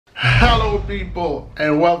Hello people,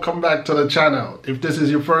 and welcome back to the channel. If this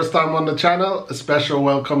is your first time on the channel, a special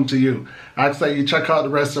welcome to you. I ask that you check out the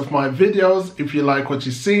rest of my videos. If you like what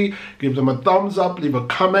you see, give them a thumbs up, leave a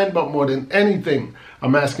comment, but more than anything,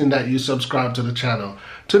 I'm asking that you subscribe to the channel.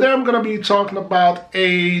 Today I'm going to be talking about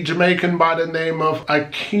a Jamaican by the name of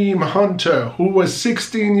Akeem Hunter, who was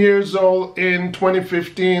 16 years old in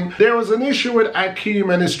 2015. There was an issue with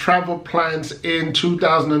Akeem and his travel plans in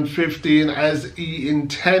 2015 as he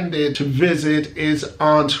intended to visit his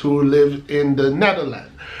aunt who lived in the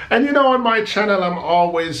Netherlands. And you know, on my channel I'm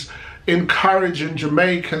always encouraging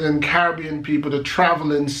Jamaican and Caribbean people to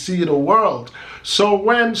travel and see the world. So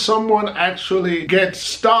when someone actually gets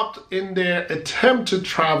stopped in their attempt to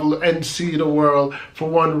travel and see the world for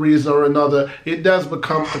one reason or another, it does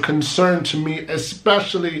become a concern to me,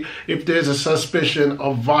 especially if there's a suspicion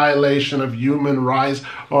of violation of human rights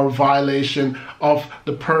or violation of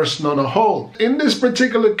the person on a whole. In this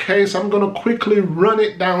particular case, I'm going to quickly run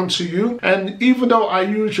it down to you. And even though I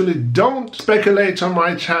usually don't speculate on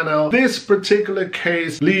my channel, this particular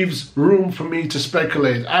case leaves room for me to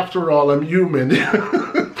speculate. After all, I'm human.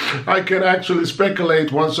 I can actually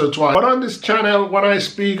speculate once or twice. But on this channel, when I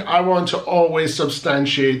speak, I want to always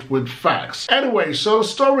substantiate with facts. Anyway, so the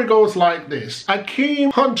story goes like this.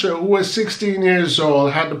 Akeem Hunter, who was 16 years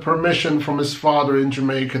old, had the permission from his father in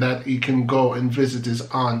Jamaica that he can go and visit his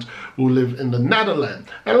aunt who lived in the Netherlands.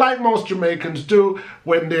 And like most Jamaicans do,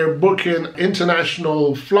 when they're booking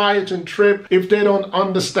international flight and trip, if they don't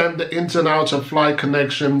understand the ins and outs of flight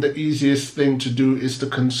connection, the easiest thing to do is to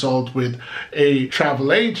consult with a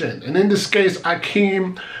travel agent. And in this case,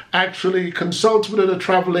 Akeem actually consulted with a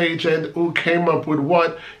travel agent who came up with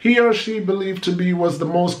what he or she believed to be was the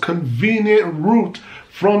most convenient route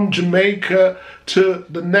from Jamaica to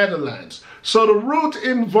the Netherlands. So the route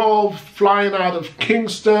involved flying out of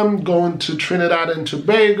Kingston, going to Trinidad and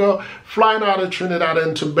Tobago, flying out of Trinidad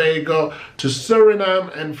and Tobago to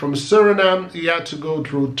Suriname, and from Suriname he had to go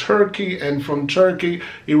through Turkey, and from Turkey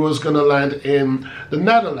he was going to land in the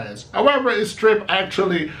Netherlands. However, his trip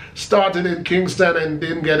actually started in Kingston and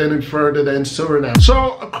didn't get any further than Suriname.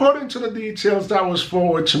 So according to the details that was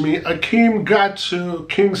forwarded to me, Akeem got to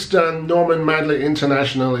Kingston Norman Manley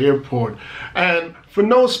International Airport, and for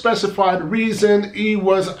no specified reason, he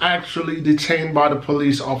was actually detained by the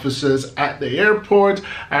police officers at the airport,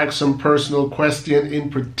 asked some personal questions, in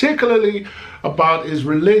particularly about his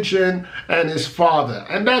religion and his father.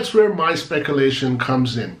 And that's where my speculation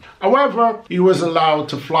comes in. However, he was allowed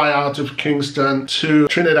to fly out of Kingston to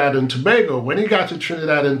Trinidad and Tobago. When he got to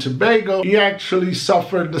Trinidad and Tobago, he actually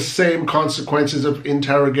suffered the same consequences of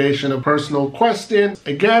interrogation of personal questions.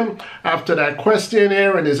 Again, after that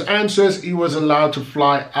questionnaire and his answers, he was allowed to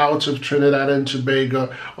fly out of Trinidad and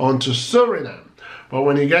Tobago onto Suriname. But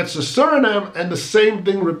when he gets to Suriname and the same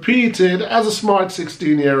thing repeated, as a smart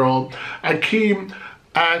 16-year-old, Akeem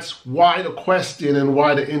asks why the question and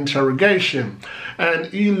why the interrogation. And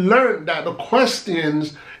he learned that the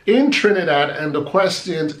questions in Trinidad and the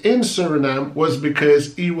questions in Suriname was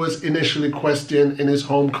because he was initially questioned in his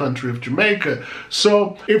home country of Jamaica.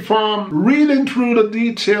 So if I'm reading through the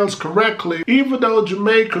details correctly, even though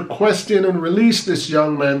Jamaica questioned and released this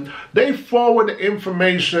young man, they forward the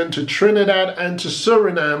information to Trinidad and to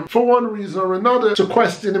Suriname for one reason or another to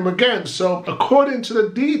question him again. So according to the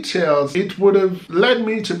details, it would have led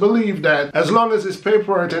me to believe that as long as his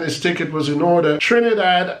paperwork and his ticket was in order,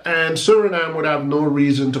 Trinidad and Suriname would have no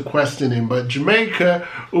reason to question him. But Jamaica,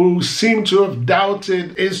 who seemed to have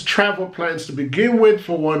doubted his travel plans to begin with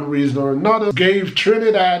for one reason or another, gave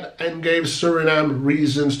Trinidad and gave Suriname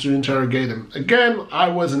reasons to interrogate him. Again, I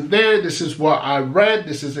wasn't there. This is what I read.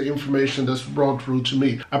 This is the information that's brought through to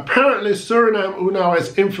me. Apparently, Suriname, who now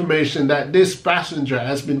has information that this passenger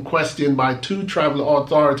has been questioned by two travel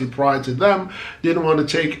authorities prior to them, didn't want to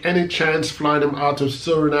take any chance flying him out of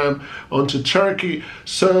Suriname onto Turkey.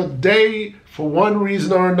 So they, for one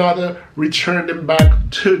reason or another, returned him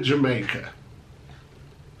back to Jamaica.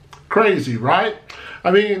 Crazy, right?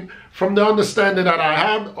 I mean, from the understanding that I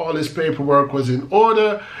had, all his paperwork was in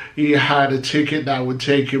order. He had a ticket that would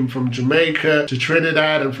take him from Jamaica to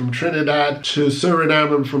Trinidad, and from Trinidad to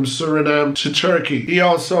Suriname, and from Suriname to Turkey. He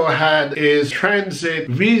also had his transit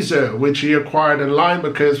visa, which he acquired in line,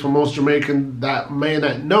 because for most Jamaicans that may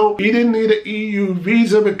not know, he didn't need an EU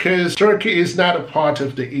visa because Turkey is not a part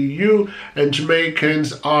of the EU, and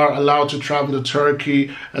Jamaicans are allowed to travel to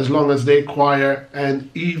Turkey as long as they acquire an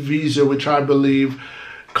E visa, which I believe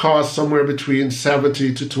cost somewhere between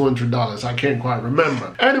 $70 to $200. I can't quite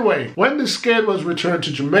remember. Anyway, when this kid was returned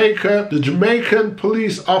to Jamaica, the Jamaican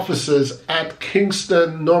police officers at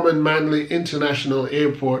Kingston Norman Manley International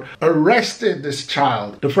Airport arrested this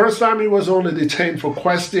child. The first time he was only detained for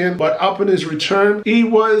question, but upon his return, he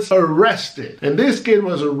was arrested. And this kid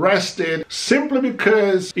was arrested simply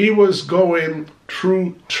because he was going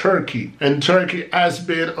through Turkey. And Turkey has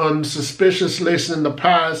been on suspicious lists in the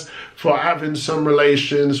past for having some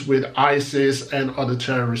relations with ISIS and other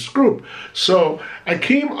terrorist groups. So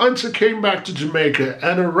Akeem Hunter came back to Jamaica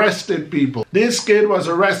and arrested people. This kid was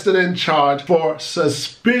arrested and charged for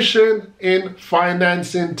suspicion in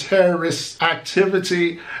financing terrorist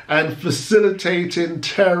activity and facilitating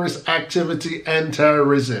terrorist activity and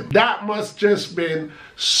terrorism. That must just been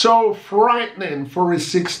so frightening for his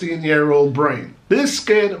 16-year-old brain. This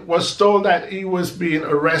kid was told that he was being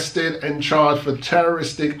arrested and charged for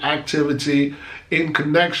terroristic activity in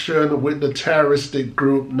connection with the terroristic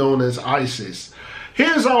group known as ISIS.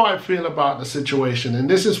 Here's how I feel about the situation, and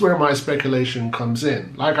this is where my speculation comes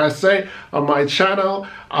in. Like I say on my channel,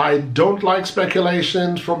 I don't like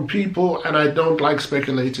speculations from people and I don't like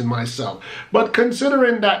speculating myself. But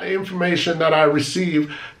considering that the information that I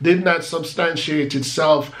received did not substantiate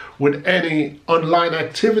itself with any online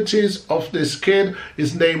activities of this kid,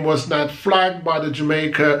 his name was not flagged by the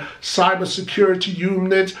Jamaica cybersecurity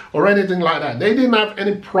unit or anything like that. They didn't have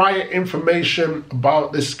any prior information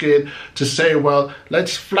about this kid to say, well,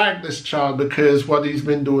 let's flag this child because what he's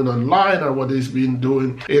been doing online or what he's been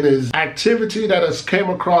doing in his activity that has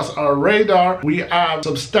came across our radar. We have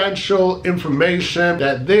substantial information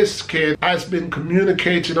that this kid has been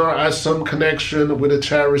communicating or has some connection with a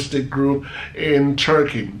terroristic group in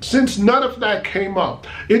Turkey. Since none of that came up,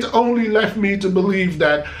 it only left me to believe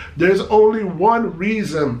that there's only one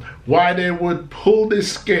reason why they would pull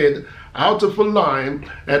this kid out of a line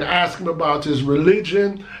and ask him about his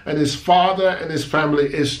religion and his father and his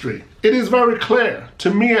family history. It is very clear,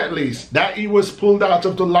 to me at least, that he was pulled out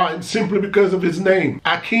of the line simply because of his name,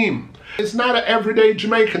 Akeem. It's not an everyday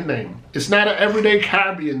Jamaican name. It's not an everyday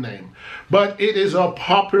Caribbean name. But it is a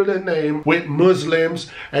popular name with Muslims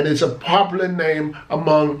and it's a popular name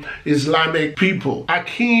among Islamic people.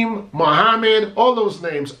 Akeem, Muhammad, all those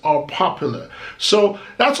names are popular. So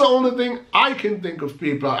that's the only thing I can think of,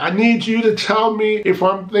 people. I need you to tell me if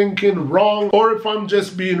I'm thinking wrong or if I'm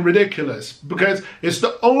just being ridiculous, because it's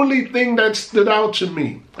the only thing that stood out to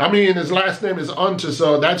me. I mean, his last name is Hunter,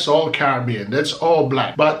 so that's all Caribbean, that's all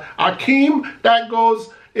black. But Akeem, that goes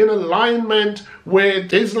in alignment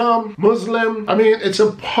with Islam, Muslim. I mean, it's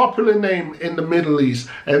a popular name in the Middle East.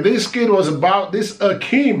 And this kid was about, this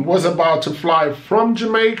Akeem was about to fly from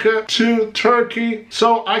Jamaica to Turkey.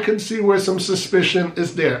 So I can see where some suspicion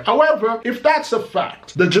is there. However, if that's a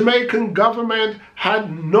fact, the Jamaican government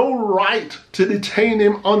had no right to detain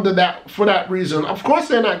him under that, for that reason. Of course,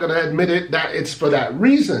 they're not going to admit it that it's for that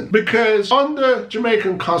reason, because under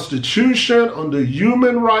Jamaican Constitution, under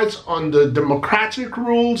human rights, under democratic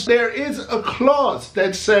rules, there is a clause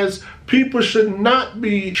that says people should not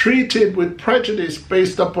be treated with prejudice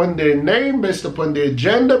based upon their name, based upon their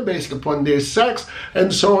gender, based upon their sex,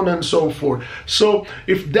 and so on and so forth. So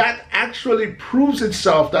if that actually proves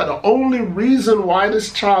itself that the only reason why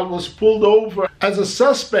this child was pulled over as a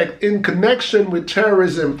suspect in connection with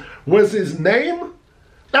terrorism was his name,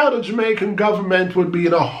 now the Jamaican government would be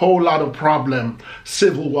in a whole lot of problem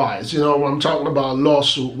civil-wise. You know, I'm talking about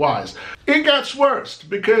lawsuit-wise. It gets worse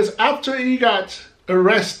because after he got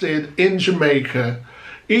arrested in Jamaica,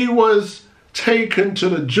 he was taken to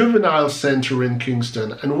the juvenile center in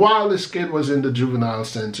Kingston. And while this kid was in the juvenile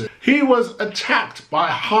center, he was attacked by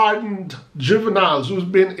hardened juveniles who's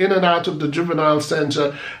been in and out of the juvenile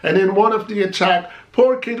center. And in one of the attacks,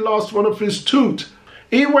 poor kid lost one of his teeth.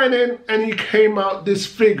 He went in and he came out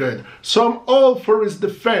disfigured. So I'm all for his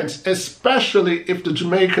defense, especially if the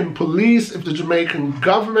Jamaican police, if the Jamaican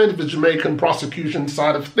government, if the Jamaican prosecution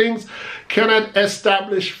side of things cannot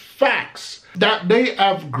establish facts, that they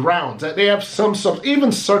have grounds, that they have some,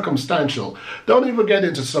 even circumstantial. Don't even get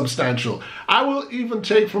into substantial. I will even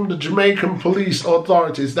take from the Jamaican police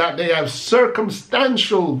authorities that they have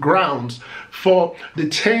circumstantial grounds for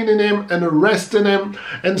detaining him and arresting him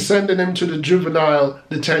and sending him to the juvenile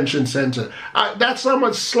detention center. That's how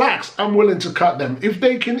much slacks I'm willing to cut them. If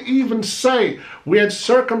they can even say we had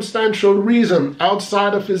circumstantial reason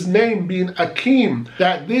outside of his name being Akeem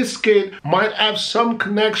that this kid might have some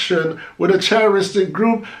connection with a terroristic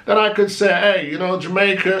group, then I could say, hey, you know,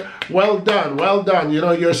 Jamaica, well done, well done. You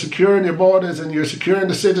know, you're securing your borders and you're securing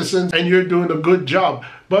the citizens and you're doing a good job.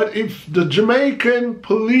 But if the Jamaican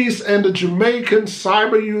police and the Jamaican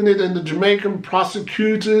cyber unit and the Jamaican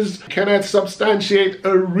prosecutors cannot substantiate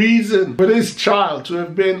a reason for this child to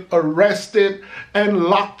have been arrested and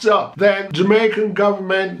locked up, then Jamaican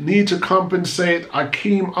government need to compensate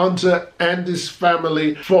Akeem Hunter and his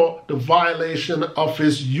family for the violation of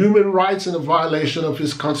his human rights and the violation of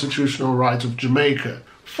his constitutional rights of Jamaica.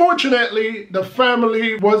 Fortunately, the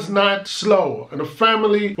family was not slow, and the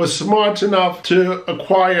family was smart enough to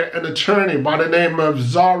acquire an attorney by the name of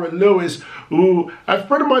Zara Lewis, who have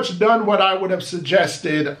pretty much done what I would have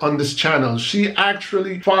suggested on this channel. She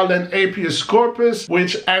actually filed an habeas corpus,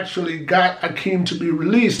 which actually got Akeem to be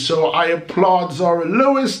released. So I applaud Zara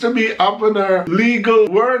Lewis to be up in her legal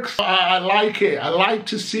works. I like it. I like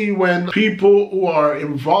to see when people who are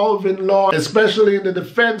involved in law, especially in the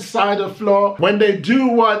defense side of law, when they do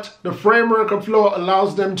what the framework of law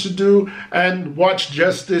allows them to do and watch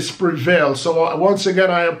justice prevail. So once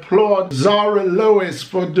again, I applaud Zara Lewis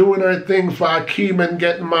for doing her thing for Akeem and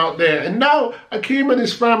getting him out there. And now Akeem and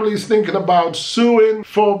his family is thinking about suing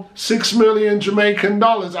for 6 million Jamaican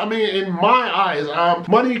dollars. I mean, in my eyes,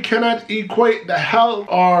 money cannot equate the health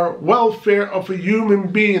or welfare of a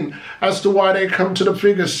human being. As to why they come to the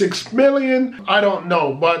figure 6 million, I don't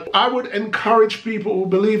know. But I would encourage people who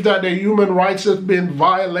believe that their human rights have been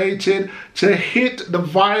violated to hit the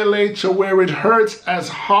violator where it hurts as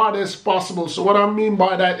hard as possible. So what I mean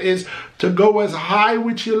by that is to go as high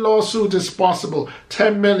with your lawsuit as possible,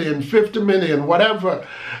 10 million, 50 million, whatever,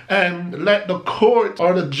 and let the court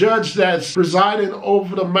or the judge that's presiding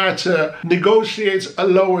over the matter negotiates a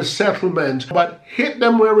lower settlement. But hit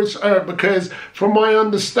them where it's hurt, because from my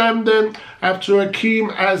understanding, after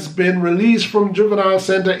Akeem has been released from juvenile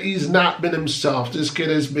center, he's not been himself. This kid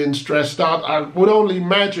has been stressed out. I would only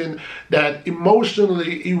imagine that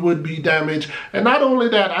emotionally he would be damaged. And not only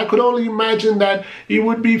that, I could only imagine that he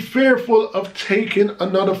would be fearful of taking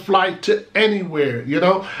another flight to anywhere, you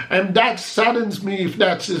know? And that saddens me if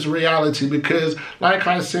that's his reality, because like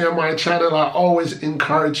I say on my channel, I always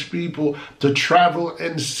encourage people to travel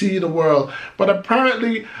and see the world. But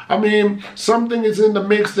apparently, I mean, something is in the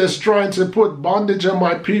mix that's trying to put bondage on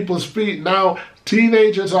my people's feet. Now,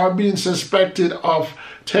 teenagers are being suspected of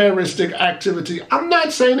terroristic activity. I'm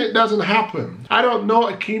not saying it doesn't happen. I don't know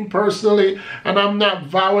Akeem personally, and I'm not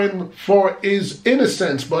vowing for his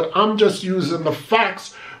innocence, but I'm just using the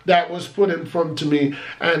facts that was put in front of me.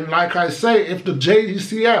 And like I say, if the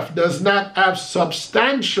JCF does not have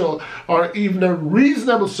substantial or even a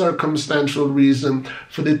reasonable circumstantial reason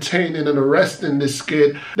for detaining and arresting this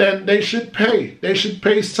kid, then they should pay. They should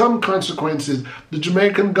pay some consequences. The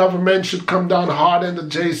Jamaican government should come down hard on the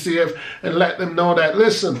JCF and let them know that,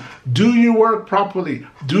 listen, do your work properly,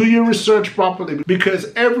 do your research properly,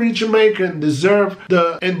 because every Jamaican deserves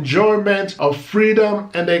the enjoyment of freedom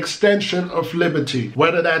and the extension of liberty,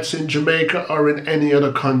 whether that's in Jamaica or in any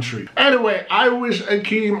other country. Anyway, I wish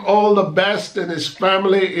Akeem all the best and his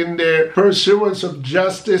family in their pursuance of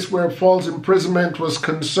justice where false imprisonment was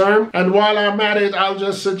concerned. And while I'm at it, I'll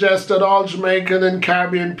just suggest that all Jamaican and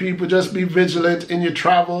Caribbean people just be vigilant in your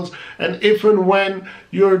travels, and if and when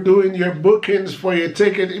you're doing your bookings for your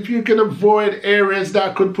ticket, if you can avoid areas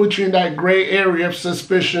that could put you in that gray area of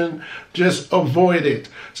suspicion, just avoid it.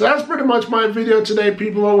 So that's pretty much my video today,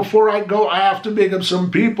 people. But before I go, I have to big up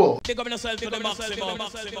some people. Big up yourself to the maximum.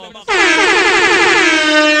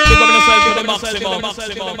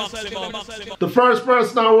 The first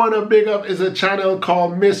person I want to big up is a channel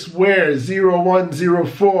called Miss Ware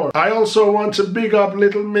 0104. I also want to big up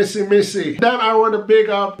Little Missy Missy. Then I want to big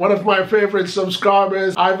up one of my favorite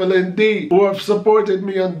subscribers, Evelyn D, who have supported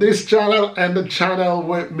me on this channel and the channel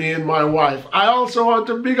with me and my wife. I also want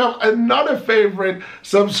to big up another favorite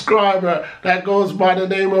subscriber that goes by the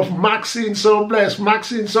name of Maxine So Blessed.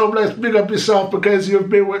 Maxine So Blessed, big up yourself, because you've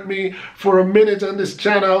been with me for a minute on this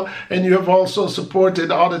channel and you have also supported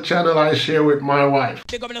the other channel I share with my wife.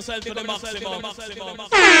 Big up yourself to the maximum.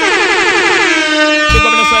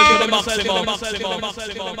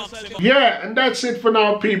 Yeah, and that's it for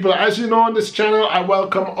now, people. As you know, on this channel, I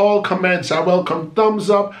welcome all comments. I welcome thumbs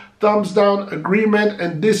up, thumbs down, agreement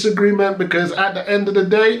and disagreement, because at the end of the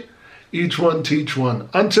day, each one teach one.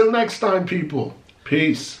 Until next time, people.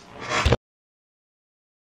 Peace.